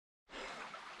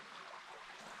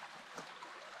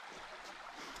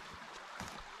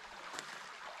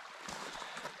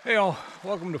Hey all,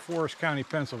 welcome to Forest County,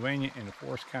 Pennsylvania and the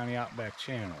Forest County Outback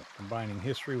channel, combining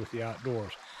history with the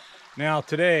outdoors. Now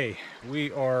today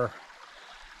we are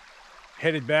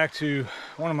headed back to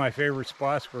one of my favorite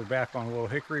spots. We're back on Little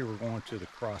Hickory. We're going to the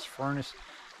Cross Furnace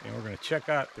and we're going to check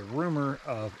out the rumor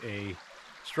of a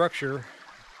structure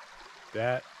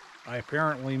that I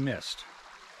apparently missed.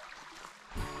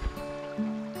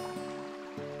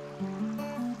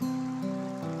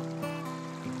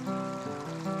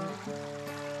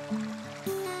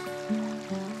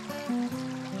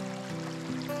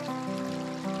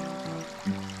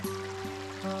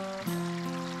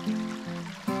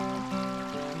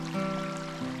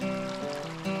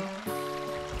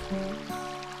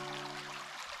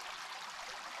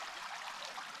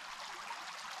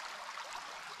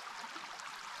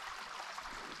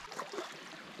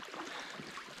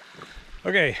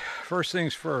 Okay, first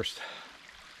things first.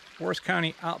 Forest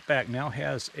County Outback now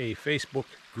has a Facebook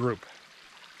group.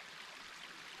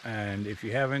 And if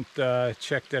you haven't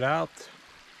checked it out,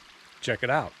 check it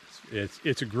out.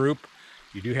 It's a group.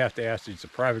 You do have to ask, it's a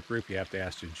private group, you have to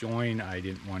ask to join. I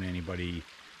didn't want anybody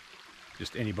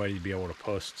to be able to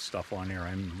post stuff on there.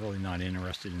 I'm really not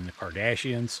interested in the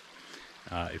Kardashians.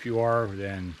 If you are,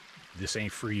 then this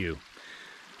ain't for you.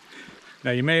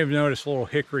 Now you may have noticed Little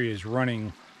Hickory is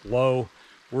running low.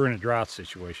 We're in a drought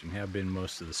situation, have been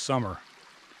most of the summer.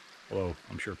 Although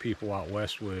I'm sure people out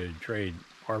west would trade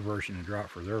our version of drought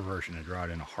for their version of drought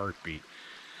in a heartbeat.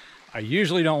 I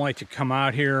usually don't like to come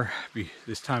out here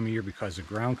this time of year because of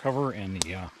ground cover and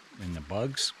the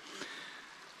bugs.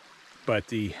 But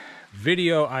the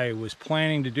video I was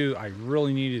planning to do, I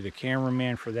really needed a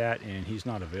cameraman for that, and he's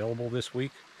not available this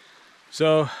week.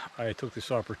 So I took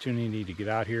this opportunity to get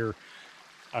out here.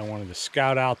 I wanted to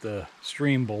scout out the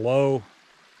stream below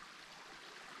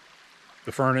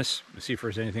the furnace to see if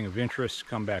there's anything of interest,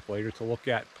 come back later to look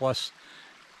at. Plus,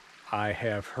 I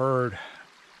have heard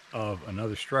of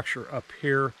another structure up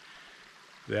here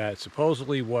that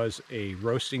supposedly was a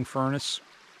roasting furnace,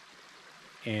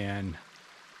 and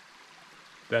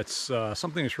that's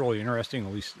something that's really interesting.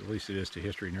 At least it is to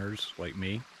history nerds like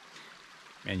me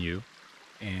and you.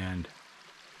 And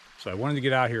so I wanted to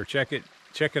get out here, check it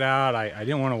out. I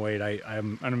didn't want to wait.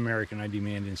 I'm an American. I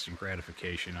demand instant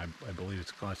gratification. I believe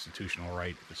it's a constitutional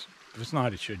right. If it's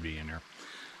not, it should be in there.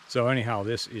 So anyhow,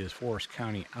 this is Forest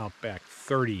County Outback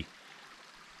 30,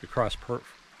 the Cross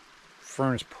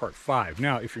Furnace Part 5.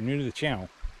 Now, if you're new to the channel,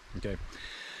 okay,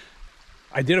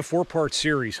 I did a 4-part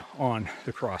series on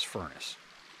the Cross Furnace,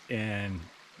 and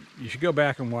you should go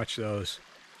back and watch those.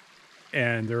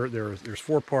 And there's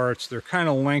 4 parts. They're kind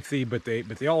of lengthy, but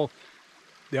they all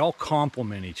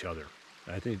complement each other.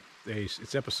 I think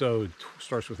it's episode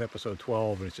starts with episode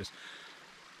 12, and it's just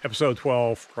episode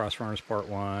 12 Cross Furnace Part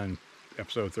 1,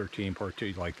 episode 13 Part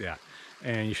 2, like that.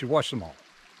 And you should watch them all.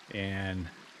 And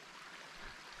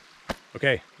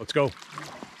okay, let's go.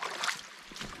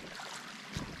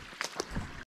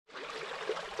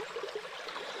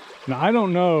 Now I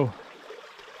don't know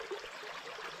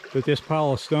that this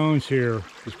pile of stones here,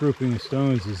 this grouping of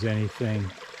stones, is anything,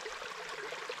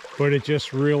 but it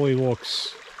just really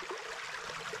looks,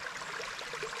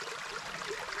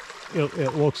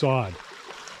 it looks odd.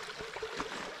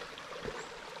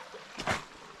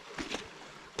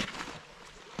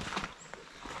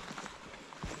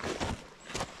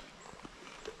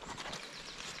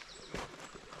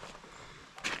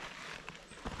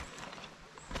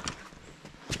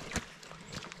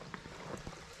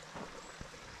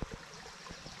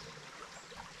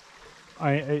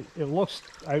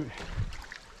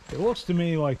 It looks to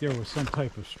me like there was some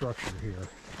type of structure here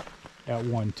at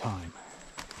one time.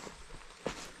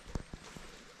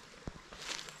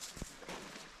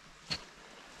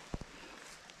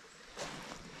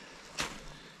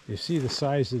 You see the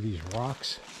size of these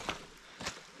rocks?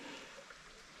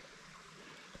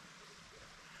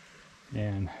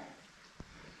 And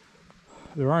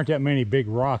there aren't that many big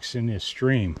rocks in this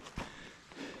stream.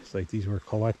 It's like these were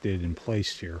collected and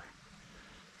placed here.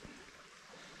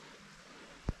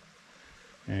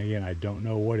 And again, I don't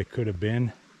know what it could have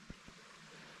been.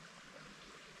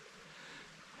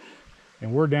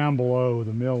 And we're down below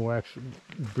the mill, actually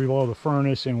below the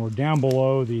furnace, and we're down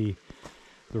below the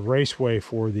raceway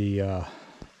for the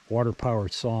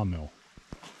water-powered sawmill.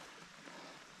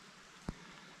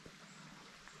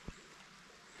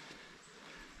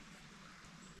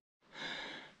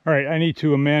 All right, I need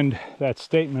to amend that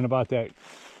statement about that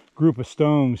group of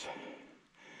stones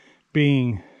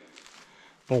being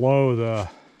below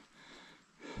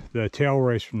the tail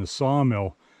race from the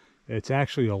sawmill. It's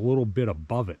actually a little bit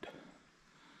above it.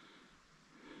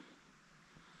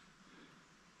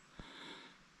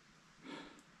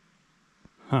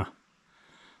 Huh.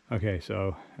 Okay,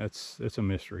 so it's a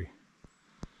mystery.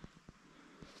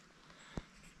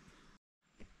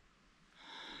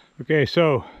 Okay,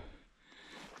 so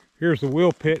here's the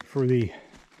wheel pit for the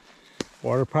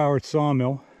water-powered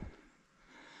sawmill.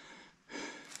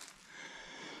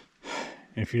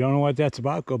 And if you don't know what that's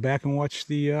about, go back and watch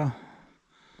the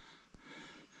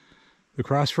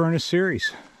cross furnace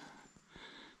series.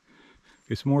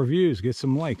 Get some more views, get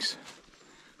some likes.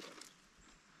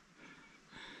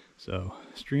 So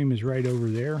stream is right over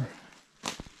there.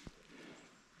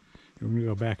 We're going to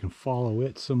go back and follow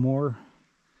it some more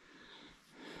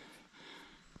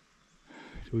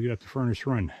till we get up to Furnace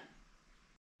Run.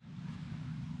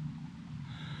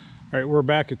 All right, we're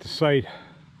back at the site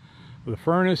of the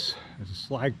furnace. There's a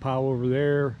slag pile over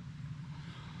there.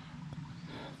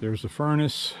 There's the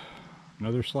furnace,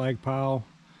 another slag pile,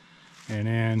 and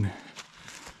then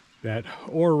that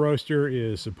ore roaster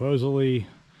is supposedly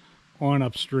on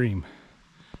upstream,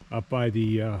 up by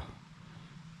the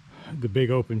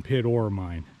big open pit ore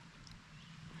mine.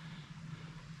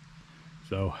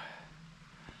 So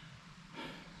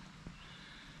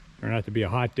turned out to be a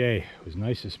hot day. It was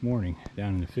nice this morning,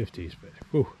 down in the 50s, but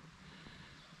whew,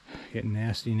 getting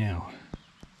nasty now.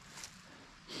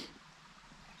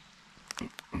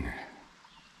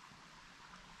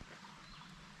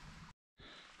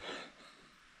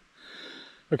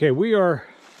 Okay, we are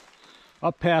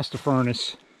up past the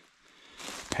furnace,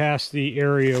 past the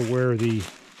area where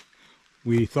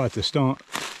we thought the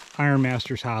Iron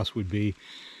Master's house would be,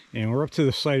 and we're up to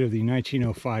the site of the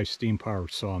 1905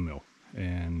 steam-powered sawmill.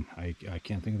 And I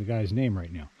can't think of the guy's name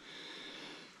right now.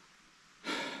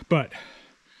 But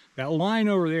that line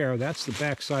over there, that's the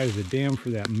back side of the dam for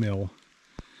that mill,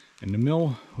 and the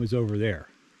mill was over there.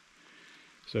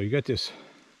 So you got this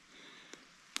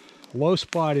low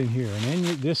spot in here, and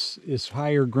then this is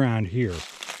higher ground here.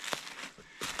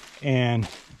 And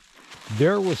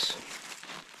there was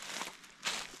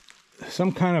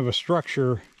some kind of a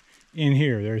structure in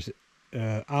here. There's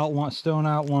outline, stone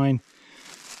outline.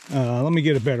 Let me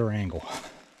get a better angle.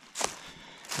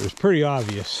 It was pretty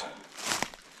obvious.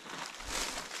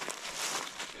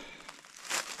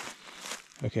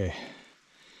 Okay,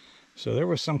 so there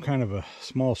was some kind of a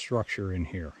small structure in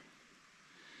here.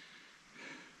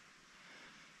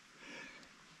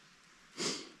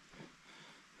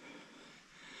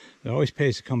 It always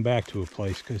pays to come back to a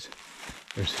place because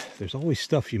there's always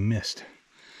stuff you missed.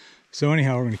 So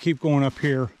anyhow, we're going to keep going up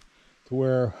here to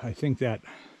where I think that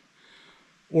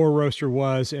ore roaster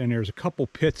was, and there's a couple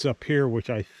pits up here which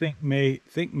I think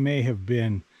may have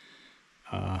been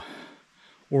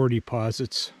ore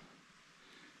deposits,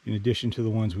 in addition to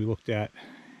the ones we looked at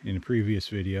in the previous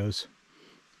videos.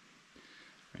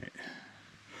 Right.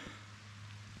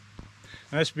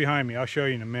 Now, that's behind me. I'll show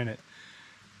you in a minute.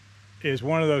 Is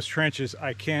one of those trenches.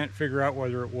 I can't figure out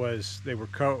whether it was they were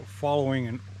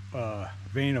following a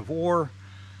vein of ore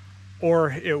or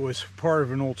it was part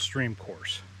of an old stream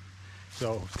course.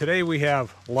 So today we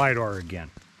have LiDAR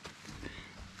again,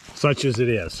 such as it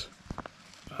is.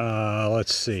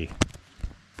 Let's see.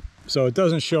 So it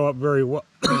doesn't show up very well.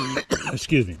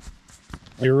 Excuse me.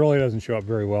 It really doesn't show up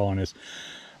very well on this.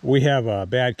 We have a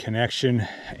bad connection,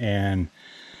 and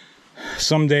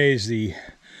some days the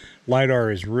LiDAR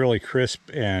is really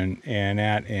crisp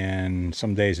and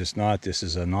some days it's not. This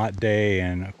is a not day,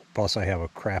 and plus I have a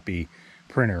crappy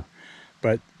printer.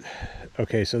 But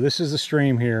okay, so this is the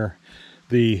stream here.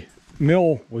 The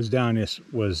mill was down this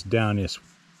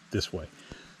way.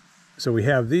 So we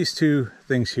have these two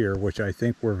things here, which I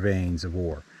think were veins of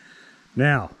ore.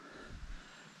 Now,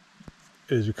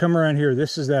 as we come around here,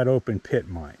 this is that open pit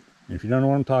mine. And if you don't know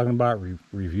what I'm talking about,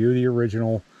 review the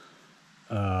original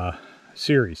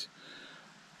series.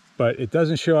 But it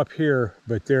doesn't show up here,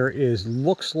 but there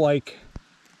looks like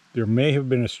there may have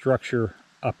been a structure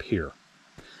up here.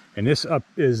 And this up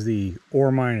is the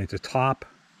ore mine at the top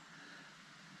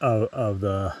of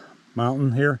the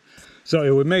mountain here. So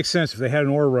it would make sense if they had an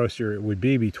ore roaster, it would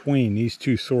be between these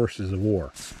two sources of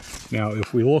ore. Now,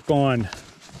 if we look on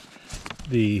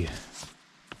this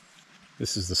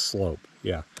is the slope,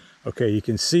 yeah. Okay, you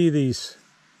can see these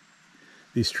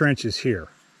trenches here.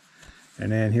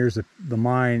 And then here's the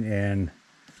mine, and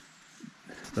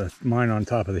the mine on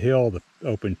top of the hill, the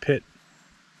open pit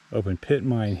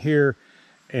mine here.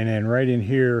 And then right in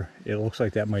here, it looks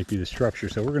like that might be the structure.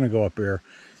 So we're gonna go up there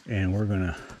and we're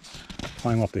gonna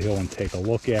climb up the hill and take a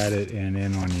look at it. And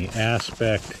then on the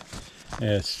aspect,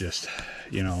 it's just,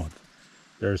 you know,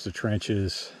 there's the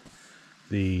trenches.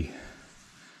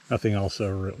 Nothing else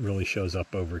really shows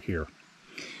up over here.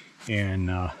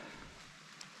 And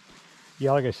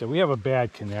yeah, like I said, we have a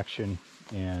bad connection,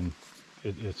 and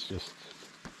It's just,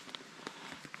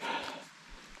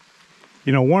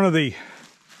 you know, one of the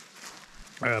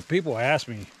people ask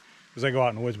me, because I go out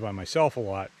in the woods by myself a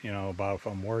lot, you know, about if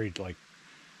I'm worried like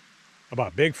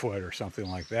about Bigfoot or something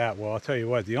like that. Well, I'll tell you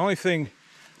what, the only thing,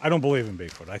 I don't believe in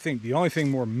Bigfoot. I think the only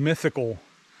thing more mythical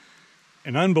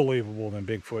and unbelievable than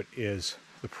Bigfoot is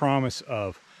the promise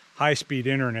of high-speed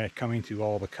internet coming to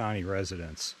all the county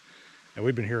residents. And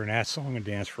we've been hearing that song and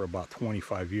dance for about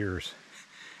 25 years.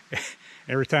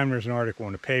 Every time there's an article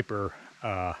in the paper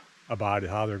about it,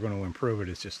 how they're going to improve it,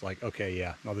 it's just like, okay,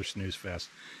 yeah, another snooze fest.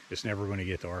 It's never going to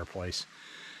get to our place.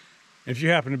 If you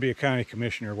happen to be a county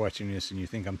commissioner watching this and you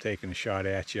think I'm taking a shot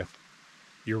at you,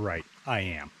 you're right, I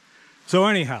am. So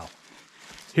anyhow,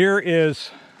 here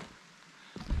is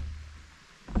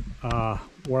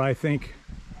what I think.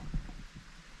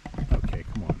 Okay,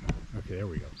 come on. Okay, there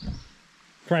we go.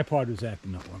 Tripod was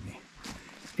acting up on me.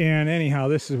 And anyhow,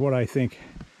 this is what I think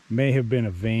may have been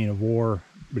a vein of ore,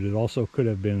 but it also could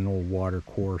have been an old water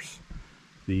course.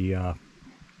 The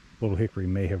Little Hickory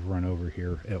may have run over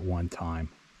here at one time.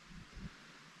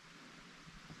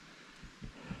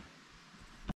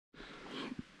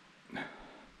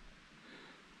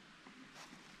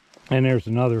 And there's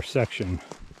another section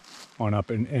on up.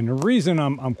 And the reason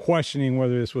I'm questioning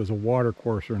whether this was a water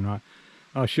course or not,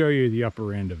 I'll show you the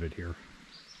upper end of it here.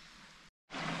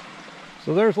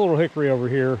 So there's Little Hickory over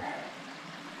here.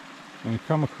 And you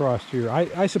come across here.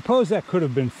 I suppose that could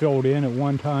have been filled in at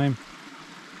one time.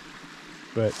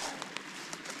 But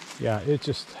yeah, it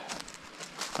just,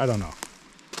 I don't know.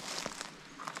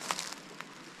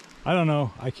 I don't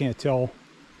know. I can't tell.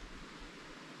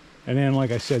 And then, like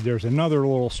I said, there's another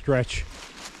little stretch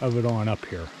of it on up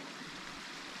here.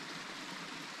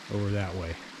 Over that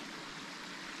way.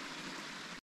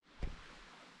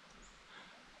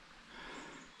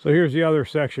 So here's the other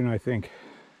section I think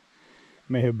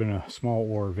may have been a small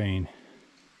ore vein.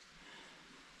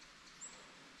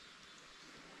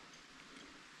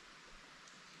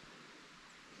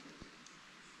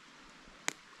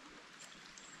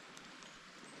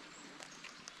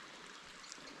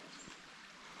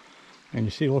 And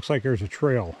you see, it looks like there's a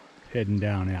trail heading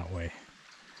down that way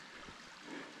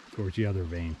towards the other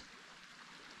vein.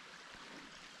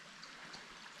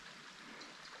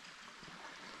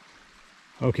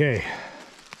 Okay.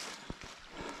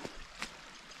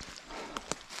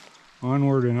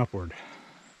 Onward and upward.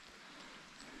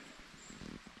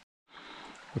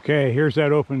 Okay, here's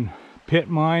that open pit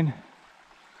mine.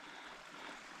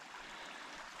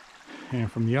 And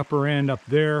from the upper end up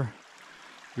there,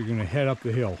 we're going to head up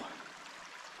the hill.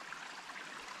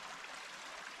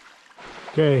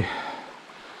 Okay,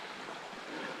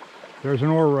 there's an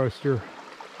ore roaster.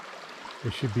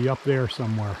 It should be up there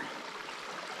somewhere.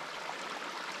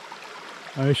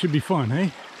 It should be fun, eh?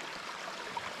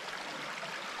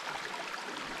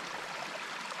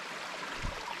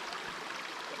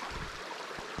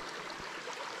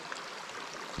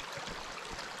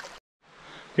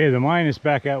 Okay, the mine is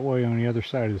back that way on the other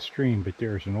side of the stream, but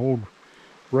there's an old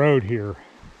road here.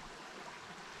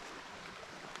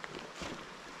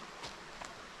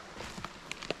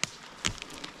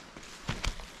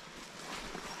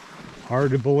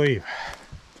 Hard to believe.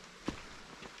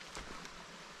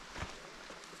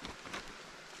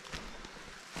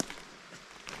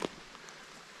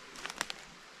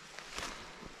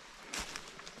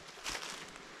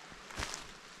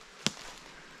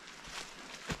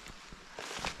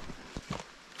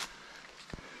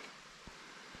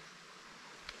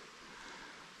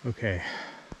 Okay,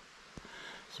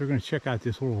 so we're going to check out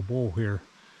this little bowl here,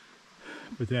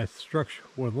 but that structure,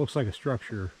 what looks like a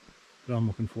structure that I'm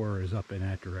looking for, is up in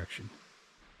that direction.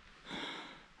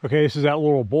 Okay, this is that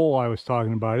little bowl I was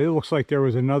talking about. It looks like there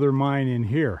was another mine in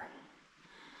here.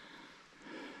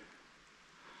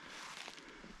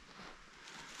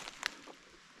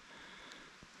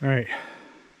 All right,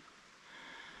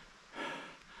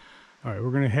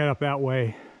 we're going to head up that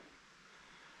way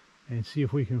and see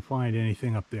if we can find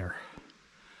anything up there.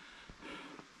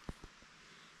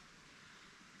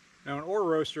 Now, an ore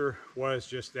roaster was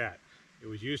just that. It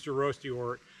was used to roast the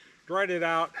ore, dried it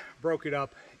out, broke it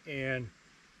up, and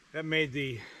that made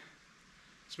the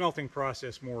smelting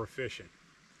process more efficient.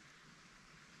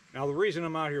 Now, the reason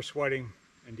I'm out here sweating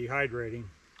and dehydrating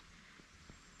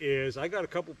is I got a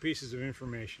couple pieces of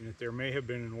information that there may have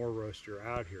been an ore roaster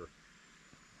out here.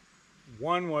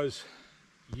 One was,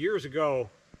 years ago,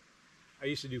 I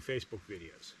used to do Facebook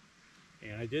videos,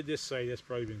 and I did this site, that's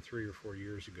probably been 3 or 4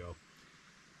 years ago,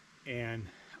 and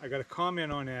I got a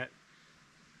comment on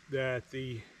that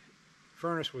the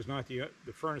furnace was not the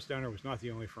furnace down there was not the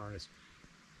only furnace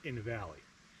in the valley.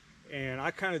 And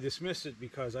I kind of dismissed it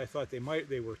because I thought they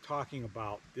were talking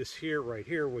about this here, right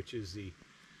here, which is the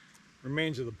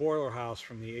remains of the boiler house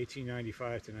from the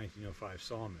 1895 to 1905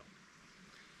 sawmill.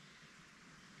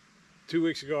 2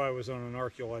 weeks ago, I was on an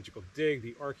archaeological dig.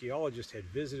 The archaeologist had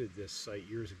visited this site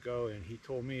years ago, and he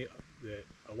told me that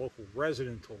a local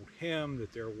resident told him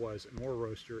that there was an ore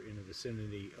roaster in the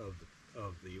vicinity of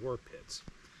the ore pits.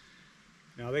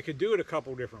 Now, they could do it a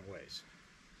couple different ways.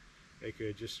 They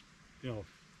could just,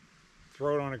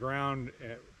 throw it on the ground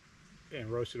and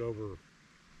roast it over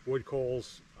wood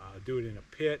coals, do it in a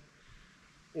pit,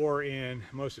 or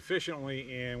most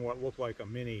efficiently in what looked like a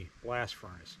mini blast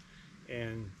furnace.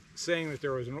 And saying that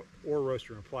there was an ore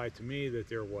roaster implied to me that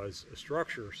there was a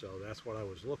structure, so that's what I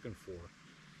was looking for.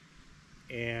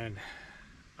 And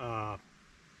I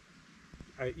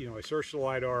searched the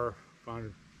LiDAR,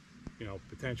 found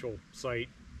potential site,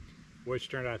 which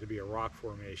turned out to be a rock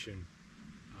formation.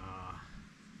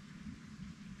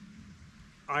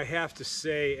 I have to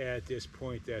say at this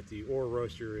point that the ore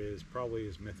roaster is probably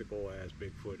as mythical as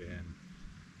Bigfoot and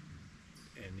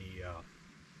the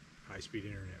high-speed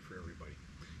internet for everybody.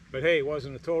 But hey, it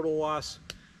wasn't a total loss.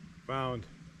 Found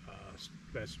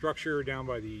that structure down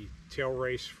by the tail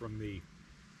race from the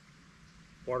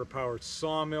water-powered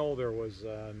sawmill. There was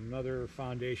another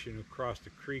foundation across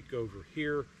the creek over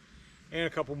here, and a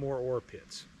couple more ore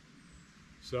pits.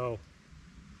 So,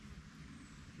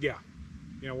 yeah,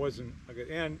 it wasn't.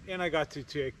 And I got to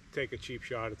take a cheap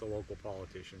shot at the local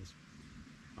politicians.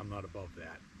 I'm not above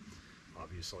that,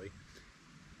 obviously.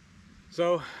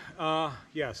 So,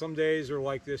 yeah, some days are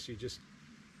like this.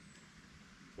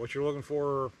 What you're looking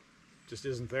for just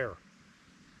isn't there.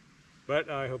 But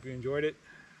I hope you enjoyed it.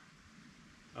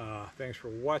 Thanks for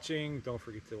watching. Don't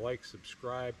forget to like,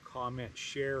 subscribe, comment,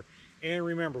 share. And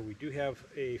remember, we do have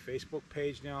a Facebook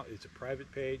page now. It's a private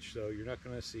page, so you're not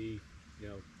going to see,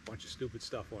 a bunch of stupid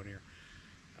stuff on here.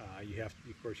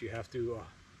 Of course, you have to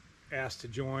ask to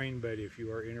join, but if you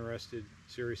are interested,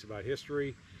 serious about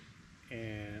history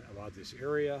and about this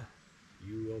area,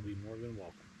 you will be more than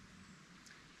welcome.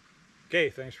 Okay,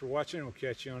 thanks for watching. We'll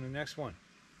catch you on the next one.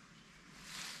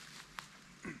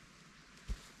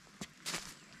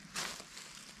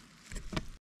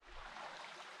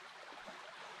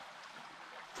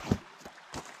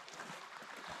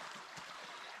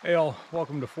 Hey all,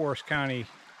 welcome to Forest County.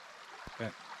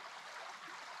 That's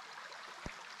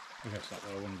not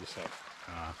what I wanted to say.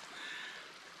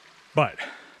 But,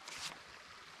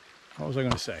 what was I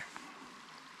going to say?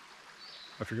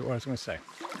 I forget what I was going to say.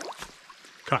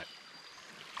 Cut.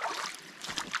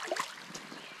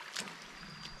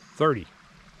 30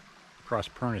 across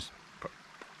Pernis.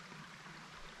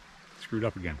 Screwed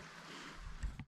up again.